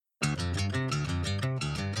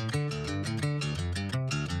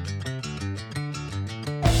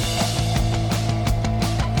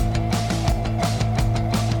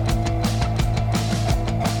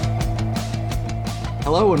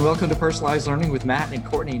Hello and welcome to Personalized Learning with Matt and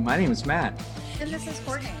Courtney. My name is Matt. And this is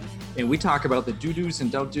Courtney. And we talk about the do-dos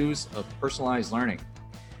and don't-dos of personalized learning.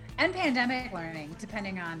 And pandemic learning,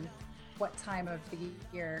 depending on what time of the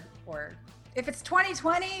year, or if it's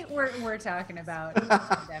 2020, we're talking about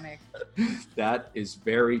pandemic. That is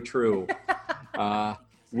very true.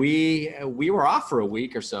 We were off for a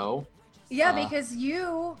week or so. Yeah, because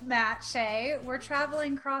you, Matt Shea, were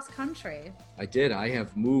traveling cross country. I did. I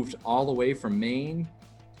have moved all the way from Maine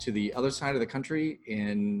to the other side of the country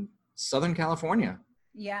in Southern California.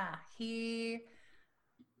 Yeah, he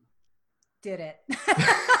did it.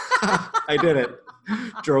 I did it.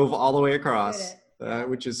 Drove all the way across,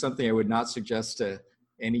 which is something I would not suggest to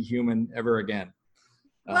any human ever again.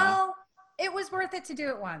 Well, it was worth it to do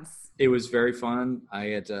it once. It was very fun. I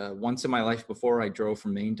had once in my life before I drove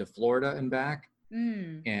from Maine to Florida and back.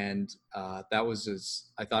 And that was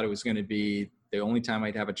I thought it was going to be the only time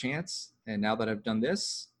I'd have a chance. And now that I've done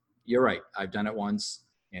this, you're right. I've done it once,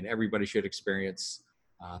 and everybody should experience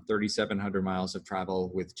 3,700 miles of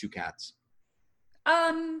travel with two cats.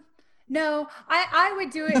 No, I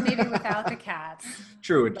would do it maybe without the cats.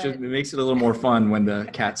 True. It makes it a little more fun when the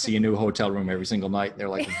cats see a new hotel room every single night. They're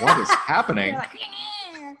like, what is happening?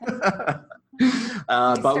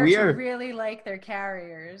 But we are really like their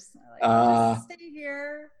carriers. Just stay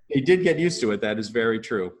here. They did get used to it. That is very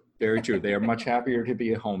true. Very true. They are much happier to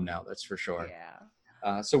be at home now. That's for sure. Yeah.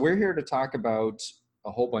 So we're here to talk about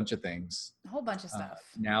a whole bunch of things. A whole bunch of stuff.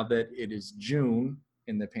 Now that it is June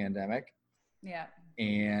in the pandemic. Yeah.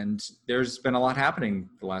 And there's been a lot happening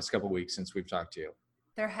the last couple of weeks since we've talked to you.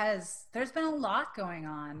 There's been a lot going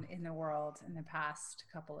on in the world in the past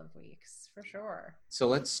couple of weeks, for sure. So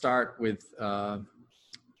let's start with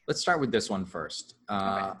this one first.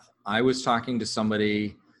 Okay. I was talking to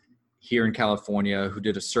somebody here in California who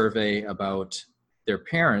did a survey about their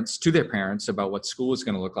parents about what school is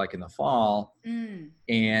going to look like in the fall.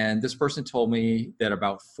 And this person told me that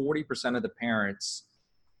about 40% of the parents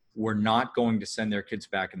were not going to send their kids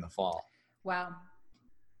back in the fall. Wow.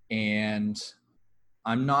 And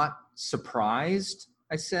I'm not surprised,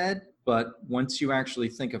 I said, but once you actually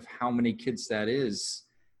think of how many kids that is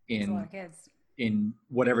That's a lot of kids. in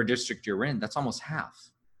whatever district you're in, that's almost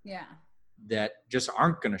half. Yeah. That just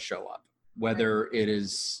aren't going to show up, whether it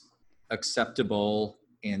is acceptable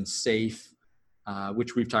and safe,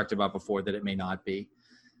 which we've talked about before, that it may not be.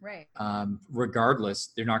 Right.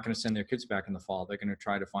 Regardless, they're not going to send their kids back in the fall. They're going to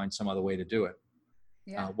try to find some other way to do it.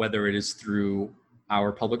 Yeah. Whether it is through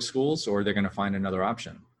our public schools or they're going to find another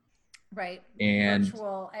option. Right. And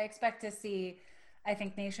virtual. I expect to see, I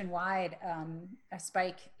think nationwide, a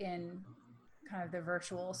spike in kind of the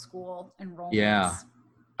virtual school enrollments. Yeah.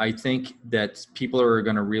 I think that people are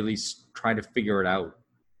going to really try to figure it out.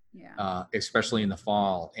 Yeah. Especially in the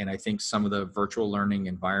fall. And I think some of the virtual learning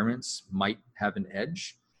environments might have an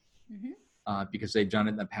edge because they've done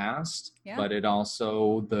it in the past, but it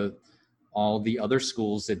also, all the other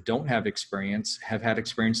schools that don't have experience have had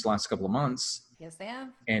experience the last couple of months. Yes, they have.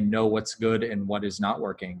 And know what's good and what is not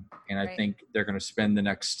working. And I think they're going to spend the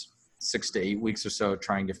next 6 to 8 weeks or so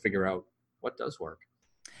trying to figure out what does work.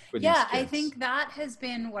 Yeah, I think that has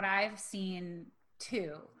been what I've seen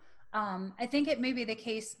too. I think it may be the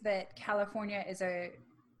case that California is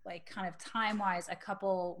kind of time-wise a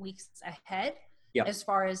couple weeks ahead as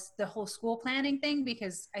far as the whole school planning thing,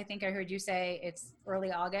 because I think I heard you say it's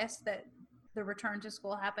early August that the return to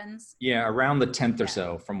school happens. Yeah, around the 10th or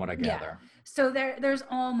so from what I gather. Yeah. So there's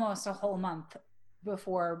almost a whole month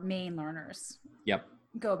before Maine learners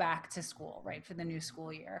go back to school, right, for the new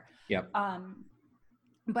school year. Yep.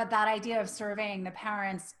 But that idea of surveying the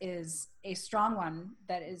parents is a strong one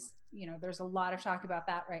that is, there's a lot of talk about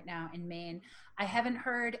that right now in Maine. I haven't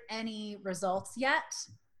heard any results yet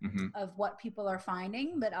of what people are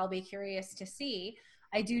finding, but I'll be curious to see.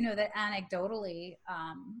 I do know that anecdotally,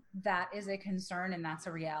 that is a concern, and that's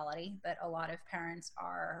a reality, that a lot of parents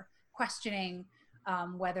are questioning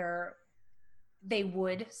whether they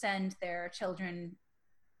would send their children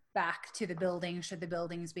back to the building should the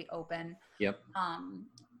buildings be open. Yep.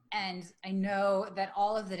 And I know that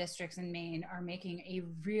all of the districts in Maine are making a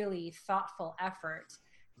really thoughtful effort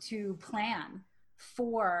to plan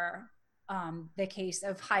for the case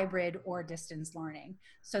of hybrid or distance learning,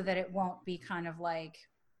 so that it won't be kind of like,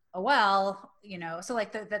 oh, well, so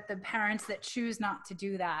like that the parents that choose not to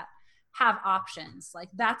do that have options. Like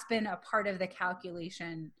that's been a part of the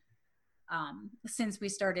calculation since we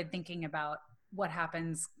started thinking about what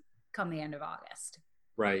happens come the end of August.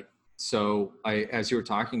 Right. So as you were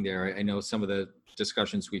talking there, I know some of the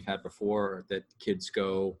discussions we've had before that kids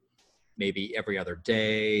go maybe every other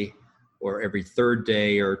day or every third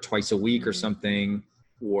day or twice a week or something.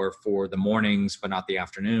 or for the mornings, but not the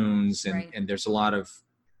afternoons. And, Right. and there's a lot of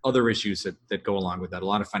other issues that go along with that, a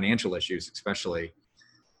lot of financial issues, especially.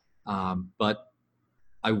 But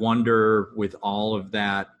I wonder, with all of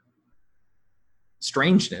that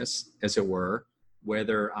strangeness, as it were,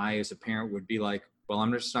 whether I, as a parent, would be like, well,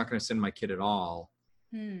 I'm just not going to send my kid at all.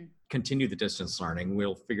 Continue the distance learning.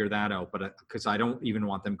 We'll figure that out. But because I don't even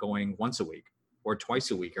want them going once a week or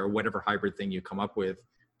twice a week or whatever hybrid thing you come up with,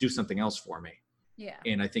 do something else for me. Yeah.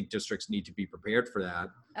 And I think districts need to be prepared for that.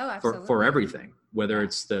 Oh, absolutely. For everything, whether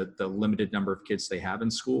it's the limited number of kids they have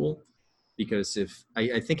in school. Because if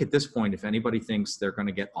I think at this point, if anybody thinks they're going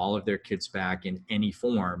to get all of their kids back in any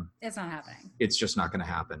form, it's not happening. It's just not going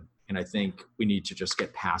to happen. And I think we need to just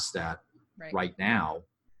get past that right now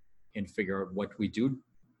and figure out what we do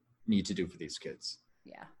need to do for these kids.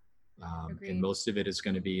 Yeah. And most of it is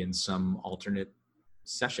going to be in some alternate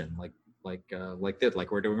session, like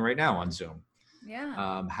we're doing right now on Zoom.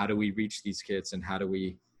 Yeah. How do we reach these kids, and how do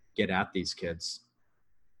we get at these kids?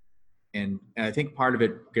 And I think part of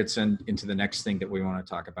it gets into the next thing that we want to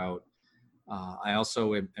talk about. I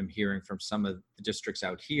also am hearing from some of the districts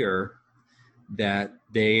out here that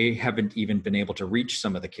they haven't even been able to reach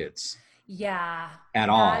some of the kids. Yeah. At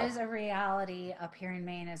all. That is a reality up here in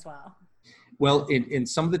Maine as well. Well, in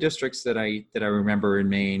some of the districts that I remember in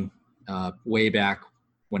Maine, way back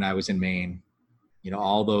when I was in Maine,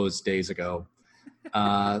 all those days ago,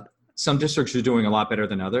 some districts are doing a lot better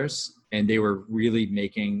than others, and they were really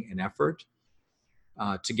making an effort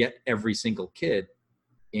to get every single kid.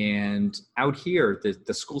 And out here,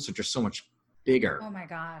 the schools are just so much bigger. Oh my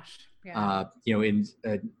gosh. Yeah. In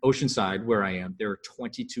Oceanside, where I am, there are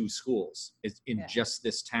 22 schools in just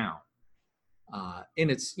this town. And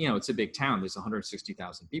it's a big town. There's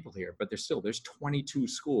 160,000 people here, but there's 22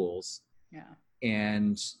 schools. Yeah.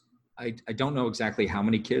 And I don't know exactly how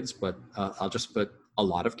many kids, but I'll just put a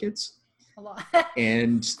lot of kids. A lot.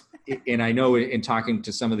 and I know in talking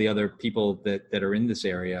to some of the other people that are in this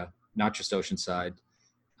area, not just Oceanside,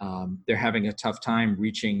 they're having a tough time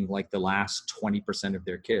reaching like the last 20% of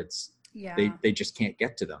their kids. Yeah. They just can't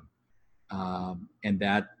get to them. And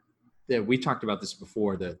that we talked about this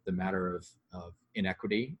before, the matter of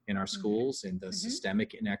inequity in our schools and the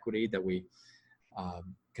systemic inequity that we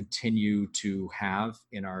continue to have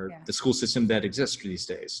in the school system that exists these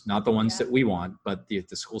days. Not the ones that we want, but the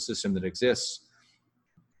school system that exists.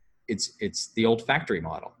 It's the old factory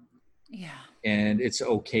model. Yeah. And it's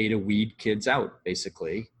okay to weed kids out,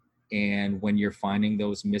 basically. And when you're finding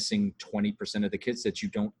those missing 20% of the kids that you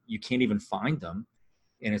can't even find them,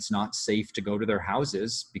 and it's not safe to go to their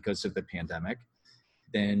houses because of the pandemic,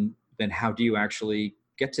 then how do you actually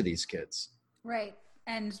get to these kids? Right.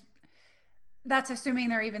 And that's assuming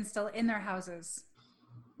they're even still in their houses.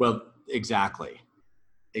 Well, exactly.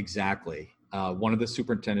 One of the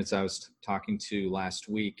superintendents I was talking to last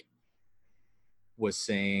week was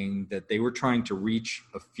saying that they were trying to reach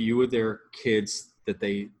a few of their kids that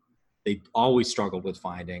they always struggled with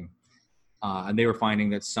finding. And they were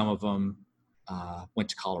finding that some of them went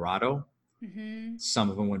to Colorado. Mm-hmm.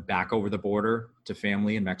 Some of them went back over the border to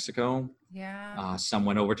family in Mexico. Yeah. Some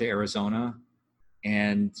went over to Arizona.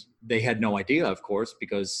 And they had no idea, of course,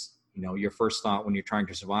 because, your first thought when you're trying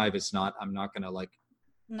to survive is I'm not going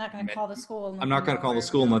to call the school. I'm not going to call the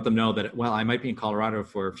school and let them know that, well, I might be in Colorado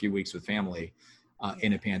for a few weeks with family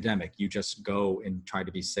in a pandemic. You just go and try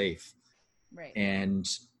to be safe. Right. And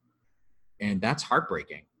that's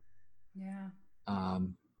heartbreaking. Yeah.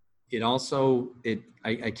 It also,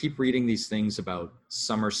 I keep reading these things about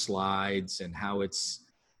summer slides and how it's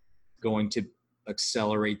going to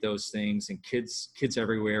accelerate those things, and kids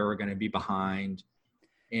everywhere are going to be behind.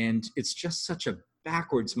 And it's just such a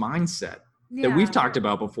backwards mindset that we've talked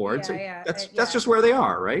about before. That's just where they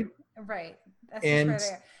are, right? Right. That's just where they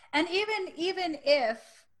are. And even if,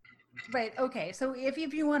 right, okay, so if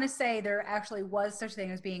you want to say there actually was such a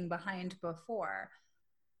thing as being behind before,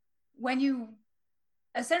 when you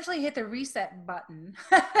essentially hit the reset button,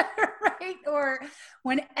 right? Or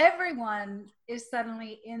when everyone is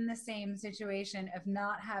suddenly in the same situation of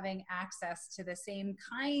not having access to the same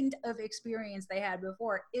kind of experience they had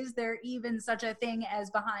before, is there even such a thing as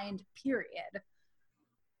behind, period?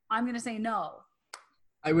 I'm going to say no.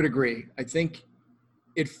 I would agree. I think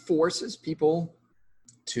it forces people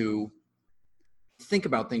to think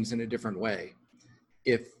about things in a different way.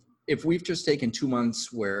 If we've just taken 2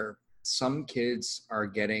 months where some kids are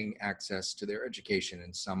getting access to their education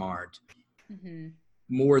and some aren't,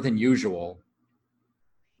 more than usual,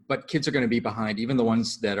 but kids are going to be behind. Even the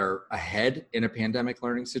ones that are ahead in a pandemic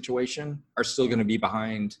learning situation are still going to be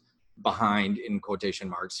behind in quotation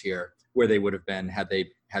marks here, where they would have been had they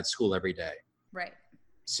had school every day. Right.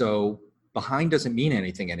 So behind doesn't mean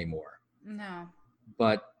anything anymore. No.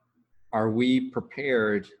 But are we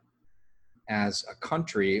prepared as a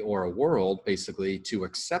country or a world basically to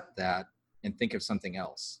accept that and think of something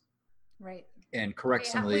else? Right. And correct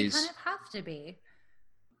some of these. We kind of have to be.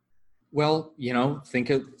 Well, think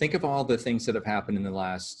of all the things that have happened in the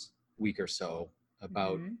last week or so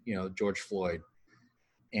about, George Floyd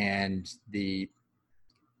and the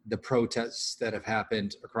protests that have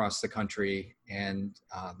happened across the country, and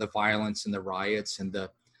the violence and the riots and the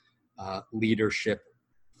leadership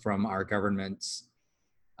from our governments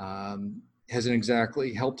hasn't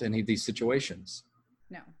exactly helped any of these situations.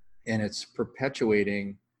 No. And it's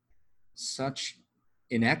perpetuating such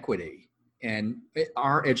inequity. And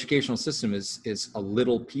our educational system is a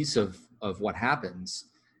little piece of what happens.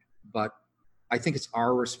 But I think it's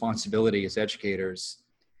our responsibility as educators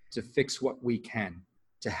to fix what we can,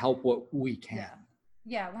 to help what we can.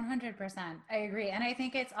 Yeah, 100%. I agree. And I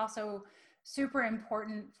think it's also super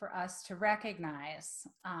important for us to recognize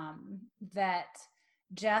that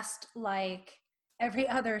just like every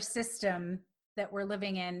other system that we're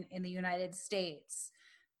living in the United States,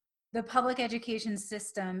 the public education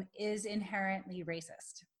system is inherently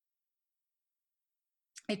racist.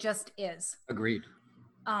 It just is. Agreed.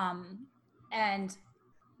 And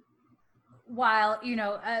while,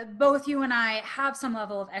 both you and I have some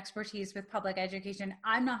level of expertise with public education,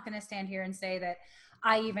 I'm not going to stand here and say that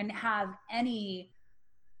I even have any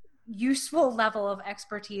useful level of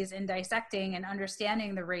expertise in dissecting and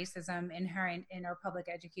understanding the racism inherent in our public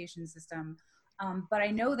education system. But I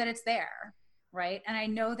know that it's there, right? And I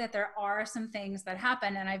know that there are some things that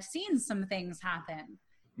happen, and I've seen some things happen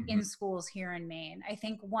in schools here in Maine. I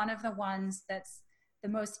think one of the ones that's the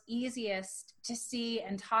most easiest to see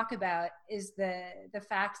and talk about is the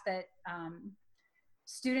fact that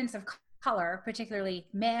students of color, particularly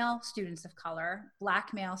male students of color,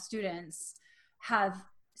 Black male students, have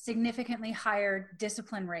significantly higher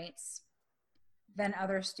discipline rates than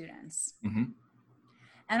other students.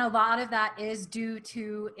 And a lot of that is due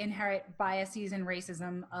to inherent biases and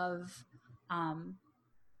racism of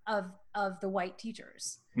the white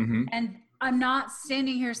teachers. And I'm not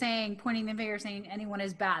standing here pointing the finger, saying anyone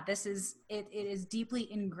is bad. It is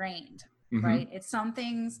deeply ingrained, right? It's some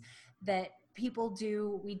things that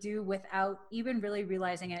we do without even really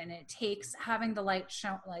realizing it. And it takes having the light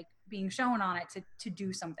being shown on it to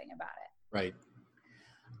do something about it. Right.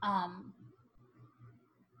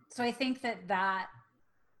 So I think that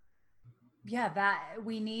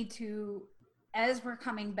we need to, as we're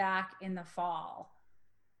coming back in the fall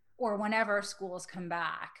or whenever schools come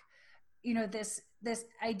back, this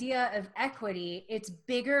idea of equity, it's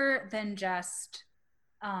bigger than just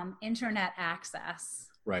internet access.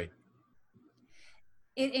 Right.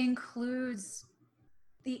 It includes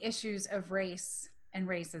the issues of race and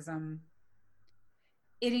racism.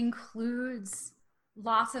 It includes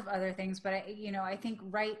lots of other things, but I think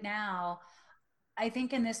right now,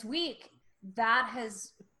 in this week, that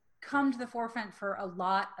has come to the forefront for a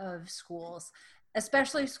lot of schools,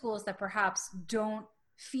 especially schools that perhaps don't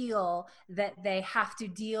feel that they have to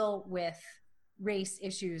deal with race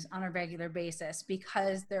issues on a regular basis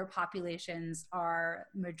because their populations are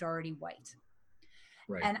majority white.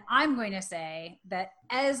 Right. And I'm going to say that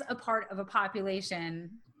as a part of a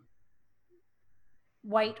population,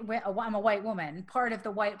 I'm a white woman, part of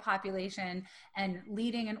the white population, and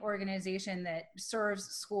leading an organization that serves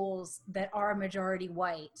schools that are majority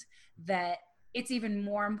white, that it's even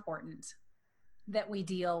more important that we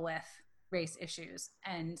deal with race issues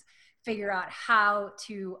and figure out how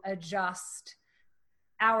to adjust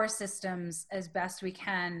our systems as best we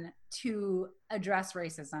can to address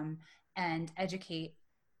racism and educate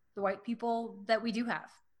the white people that we do have.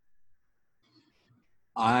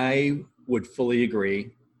 I would fully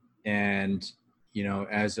agree. And,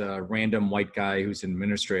 as a random white guy who's an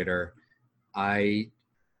administrator, I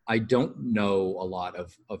don't know a lot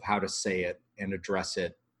of how to say it and address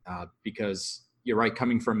it because you're right,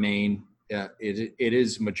 coming from Maine, it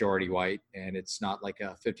is majority white, and it's not like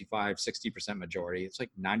a 55-60% majority. It's like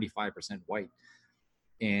 95% white.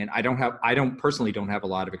 And I personally don't have a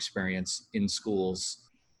lot of experience in schools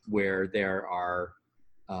where there are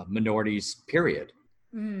minorities, period.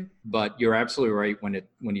 But you're absolutely right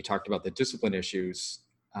when you talked about the discipline issues.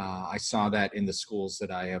 I saw that in the schools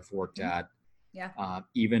that I have worked at. Yeah.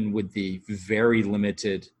 Even with the very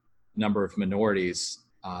limited number of minorities,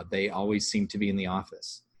 they always seem to be in the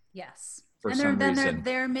office. Yes. For some reason.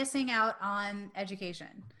 They're missing out on education.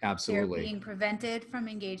 Absolutely. They're being prevented from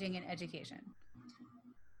engaging in education.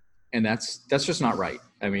 And that's just not right.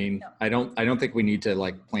 I mean, no. I don't think we need to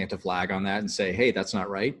like plant a flag on that and say, hey, that's not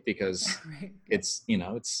right, because right. It's,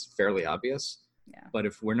 it's fairly obvious. Yeah. But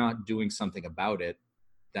if we're not doing something about it,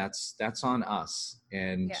 that's on us.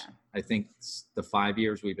 And I think the 5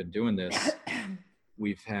 years we've been doing this,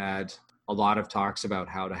 we've had a lot of talks about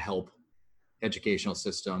how to help educational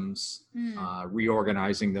systems,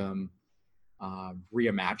 reorganizing them,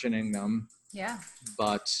 reimagining them. Yeah.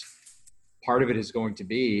 But part of it is going to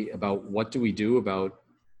be about what do we do about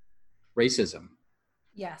racism?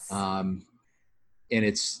 Yes. And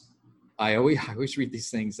I always read these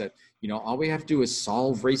things that, all we have to do is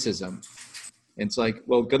solve racism. And it's like,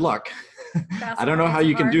 well, good luck. I don't know how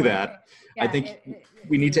you can do that. Yeah, I think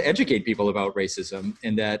we need to educate people about racism,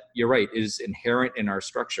 and that you're right, it is inherent in our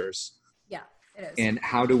structures. Yeah, it is. And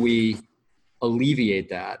how do we alleviate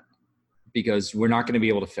that? Because we're not going to be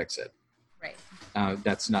able to fix it. Right.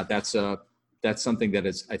 That's something that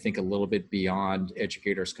is, I think, a little bit beyond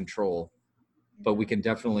educators' control, but we can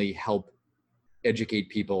definitely help educate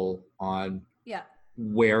people on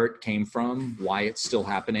where it came from, why it's still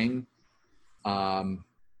happening,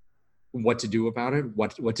 what to do about it,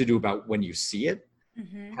 what to do about when you see it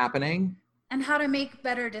happening, and how to make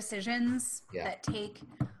better decisions that take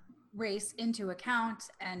race into account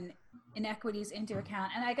and inequities into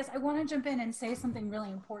account. And I guess I want to jump in and say something really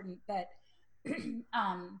important, that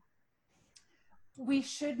we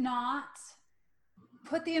should not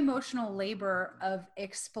put the emotional labor of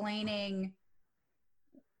explaining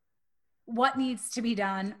what needs to be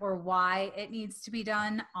done or why it needs to be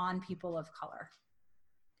done on people of color.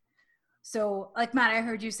 So like, Matt, I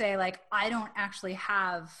heard you say, like, I don't actually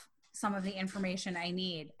have some of the information I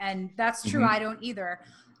need. And that's true. I don't either.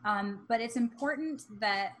 But it's important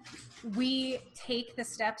that we take the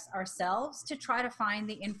steps ourselves to try to find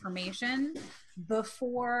the information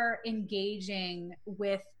before engaging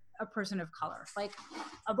with a person of color. Like,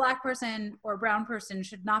 a Black person or a brown person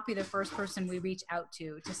should not be the first person we reach out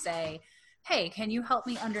to say, hey, can you help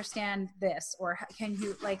me understand this? Or can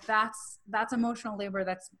you, like, that's emotional labor.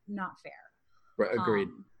 That's not fair. Right. Agreed.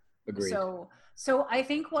 So I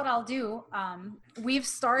think what I'll do, we've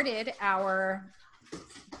started our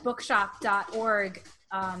bookshop.org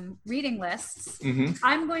reading lists.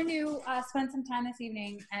 I'm going to spend some time this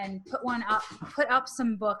evening and put up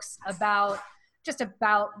some books about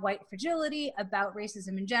white fragility, about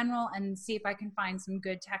racism in general, and see if I can find some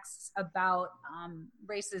good texts about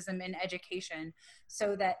racism in education,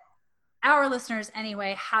 so that our listeners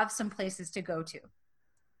anyway have some places to go to.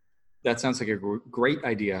 That sounds like a great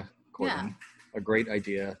idea, Courtney. Yeah. A great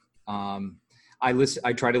idea.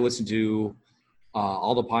 I try to listen to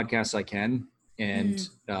all the podcasts I can. And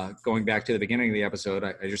going back to the beginning of the episode,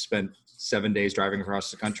 I just spent 7 days driving across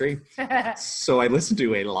the country. So I listened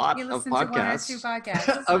to a lot of podcasts. To 1 or 2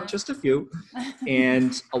 podcasts. Just a few.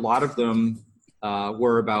 And a lot of them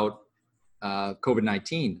were about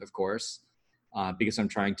COVID-19, of course, because I'm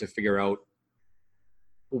trying to figure out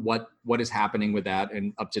what is happening with that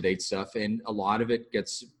and up-to-date stuff. And a lot of it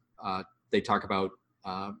gets, they talk about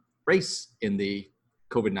race in the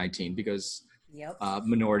COVID-19, because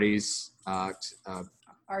minorities are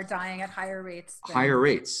dying at higher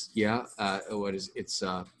rates. Yeah.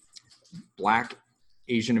 Black,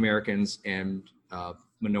 Asian Americans, and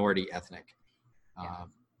minority ethnic.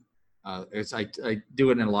 I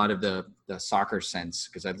do it in a lot of the soccer sense,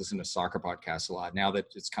 because I listen to soccer podcasts a lot now that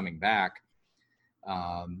it's coming back.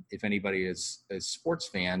 If anybody is sports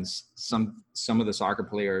fans, some of the soccer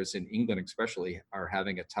players in England especially are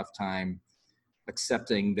having a tough time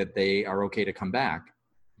accepting that they are okay to come back,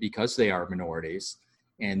 because they are minorities,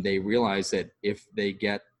 and they realize that if they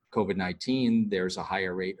get COVID-19, there's a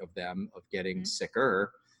higher rate of them of getting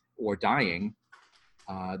sicker or dying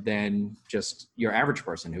than just your average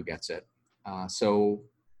person who gets it. So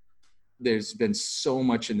there's been so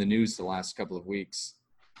much in the news the last couple of weeks.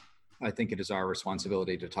 I think it is our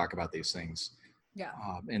responsibility to talk about these things. Yeah.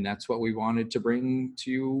 And that's what we wanted to bring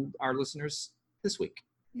to our listeners this week.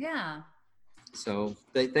 Yeah. So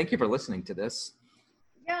thank you for listening to this.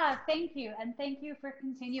 Yeah, thank you. And thank you for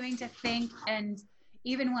continuing to think, and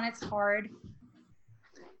even when it's hard.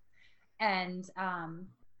 And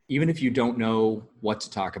even if you don't know what to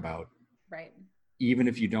talk about. Right. Even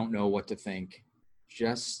if you don't know what to think,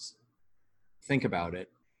 just think about it.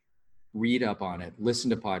 Read up on it, listen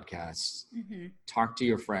to podcasts, talk to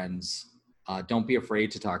your friends. Don't be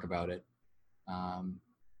afraid to talk about it.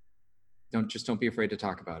 Don't be afraid to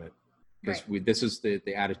talk about it, because this is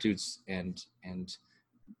the attitudes and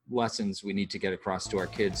lessons we need to get across to our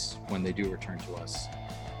kids when they do return to us.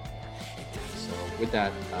 So with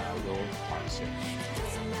that, we'll talk soon.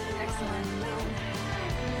 Excellent.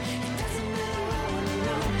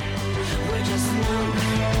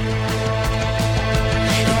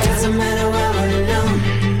 matter